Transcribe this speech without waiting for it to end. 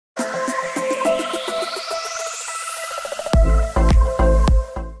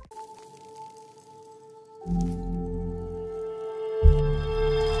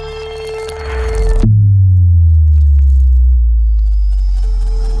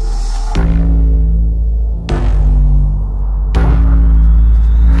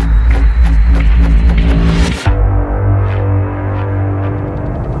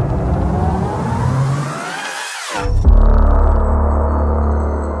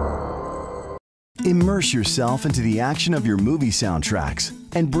Immerse yourself into the action of your movie soundtracks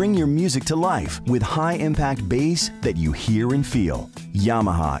and bring your music to life with high-impact bass that you hear and feel.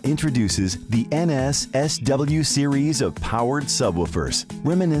 Yamaha introduces the NS-SW series of powered subwoofers,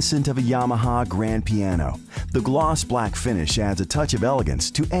 reminiscent of a Yamaha grand piano. The gloss black finish adds a touch of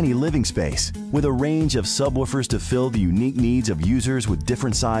elegance to any living space, with a range of subwoofers to fill the unique needs of users with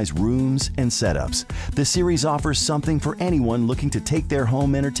different size rooms and setups. The series offers something for anyone looking to take their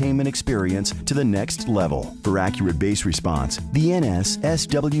home entertainment experience to the next level. For accurate bass response, the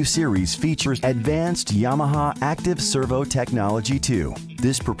NS-SW series features advanced Yamaha Active Servo technology too.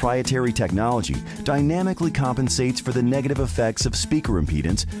 This proprietary technology dynamically compensates for the negative effects of speaker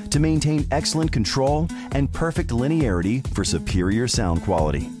impedance to maintain excellent control and perfect linearity for superior sound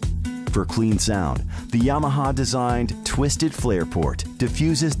quality. For clean sound, the Yamaha-designed Twisted Flare Port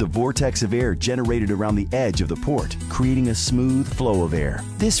diffuses the vortex of air generated around the edge of the port, creating a smooth flow of air.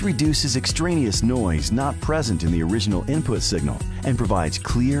 This reduces extraneous noise not present in the original input signal and provides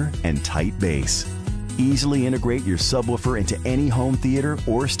clear and tight bass. Easily integrate your subwoofer into any home theater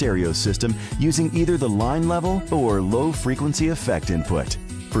or stereo system using either the line level or low-frequency effect input.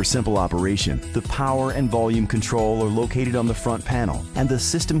 For simple operation, the power and volume control are located on the front panel, and the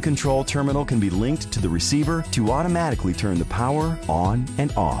system control terminal can be linked to the receiver to automatically turn the power on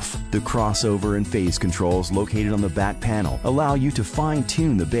and off. The crossover and phase controls located on the back panel allow you to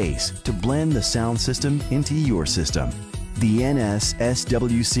fine-tune the bass to blend the sound system into your system. The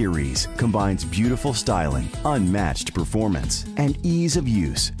NS-SW series combines beautiful styling, unmatched performance, and ease of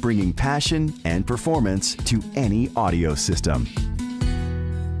use, bringing passion and performance to any audio system.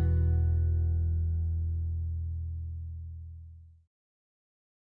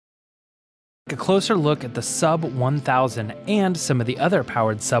 A closer look at the Sub 1000 and some of the other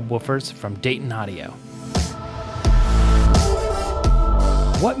powered subwoofers from Dayton Audio.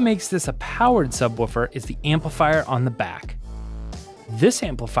 What makes this a powered subwoofer is the amplifier on the back. This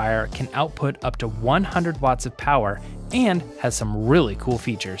amplifier can output up to 100 watts of power and has some really cool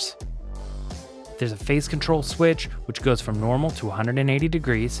features. There's a phase control switch, which goes from normal to 180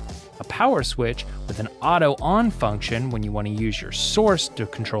 degrees, a power switch with an auto on function when you want to use your source to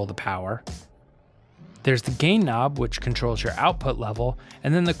control the power. There's the gain knob, which controls your output level,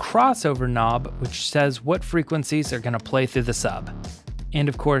 and then the crossover knob, which says what frequencies are going to play through the sub. And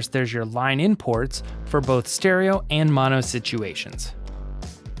of course, there's your line in ports for both stereo and mono situations.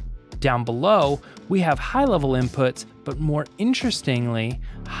 Down below, we have high-level inputs, but more interestingly,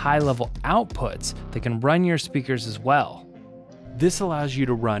 high-level outputs that can run your speakers as well. This allows you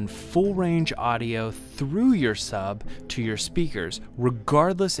to run full-range audio through your sub to your speakers,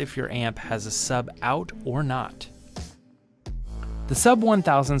 regardless if your amp has a sub out or not. The Sub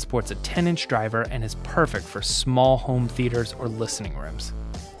 1000 sports a 10-inch driver and is perfect for small home theaters or listening rooms.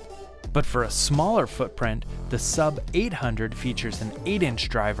 But for a smaller footprint, the Sub 800 features an 8-inch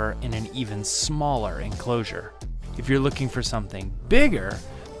driver in an even smaller enclosure. If you're looking for something bigger,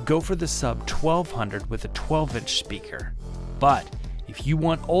 go for the Sub 1200 with a 12-inch speaker. But if you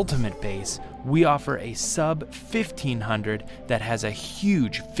want ultimate bass, we offer a Sub 1500 that has a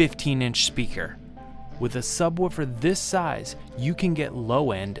huge 15-inch speaker. With a subwoofer this size, you can get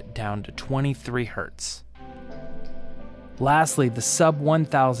low end down to 23 Hz. Lastly, the Sub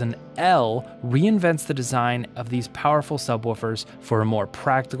 1000L reinvents the design of these powerful subwoofers for a more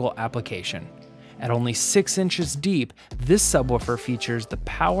practical application. At only 6 inches deep, this subwoofer features the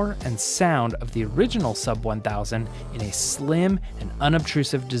power and sound of the original Sub 1000 in a slim and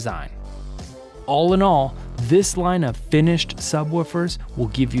unobtrusive design. All in all, this line of finished subwoofers will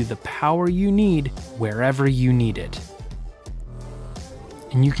give you the power you need wherever you need it.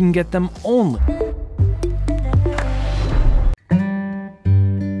 And you can get them only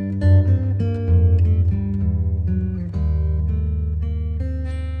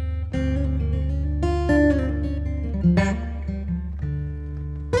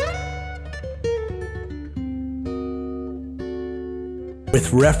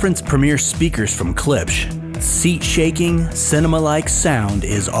With reference premier speakers from Klipsch, seat-shaking, cinema-like sound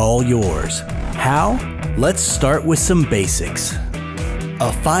is all yours. How? Let's start with some basics.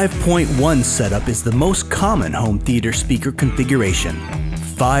 A 5.1 setup is the most common home theater speaker configuration.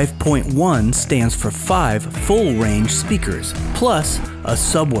 5.1 stands for 5 full-range speakers, plus a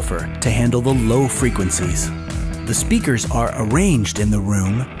subwoofer to handle the low frequencies. The speakers are arranged in the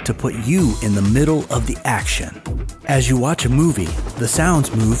room to put you in the middle of the action. As you watch a movie, the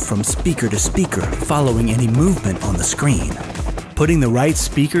sounds move from speaker to speaker, following any movement on the screen. Putting the right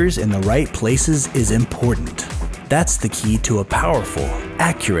speakers in the right places is important. That's the key to a powerful,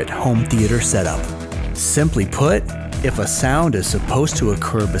 accurate home theater setup. Simply put, If a sound is supposed to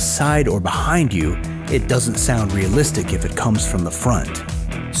occur beside or behind you, it doesn't sound realistic if it comes from the front.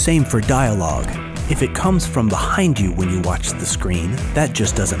 Same for dialogue. If it comes from behind you when you watch the screen, that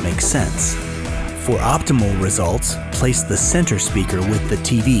just doesn't make sense. For optimal results, place the center speaker with the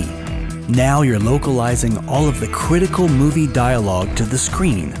TV. Now you're localizing all of the critical movie dialogue to the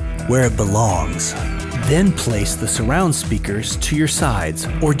screen, where it belongs. Then place the surround speakers to your sides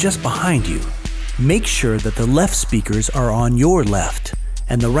or just behind you. Make sure that the left speakers are on your left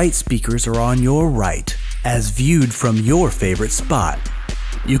and the right speakers are on your right, as viewed from your favorite spot.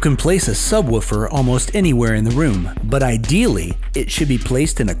 You can place a subwoofer almost anywhere in the room, but ideally, it should be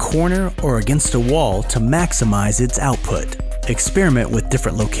placed in a corner or against a wall to maximize its output. Experiment with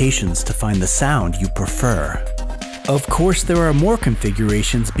different locations to find the sound you prefer. Of course, there are more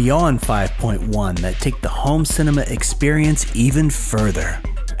configurations beyond 5.1 that take the home cinema experience even further.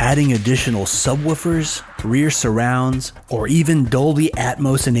 Adding additional subwoofers, rear surrounds, or even Dolby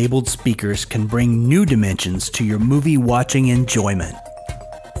Atmos enabled speakers can bring new dimensions to your movie watching enjoyment.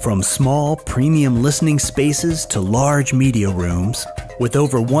 From small, premium listening spaces to large media rooms, with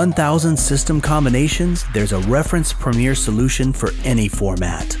over 1,000 system combinations, there's a reference Premiere solution for any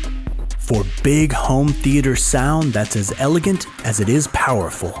format. For big home theater sound that's as elegant as it is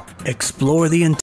powerful, explore the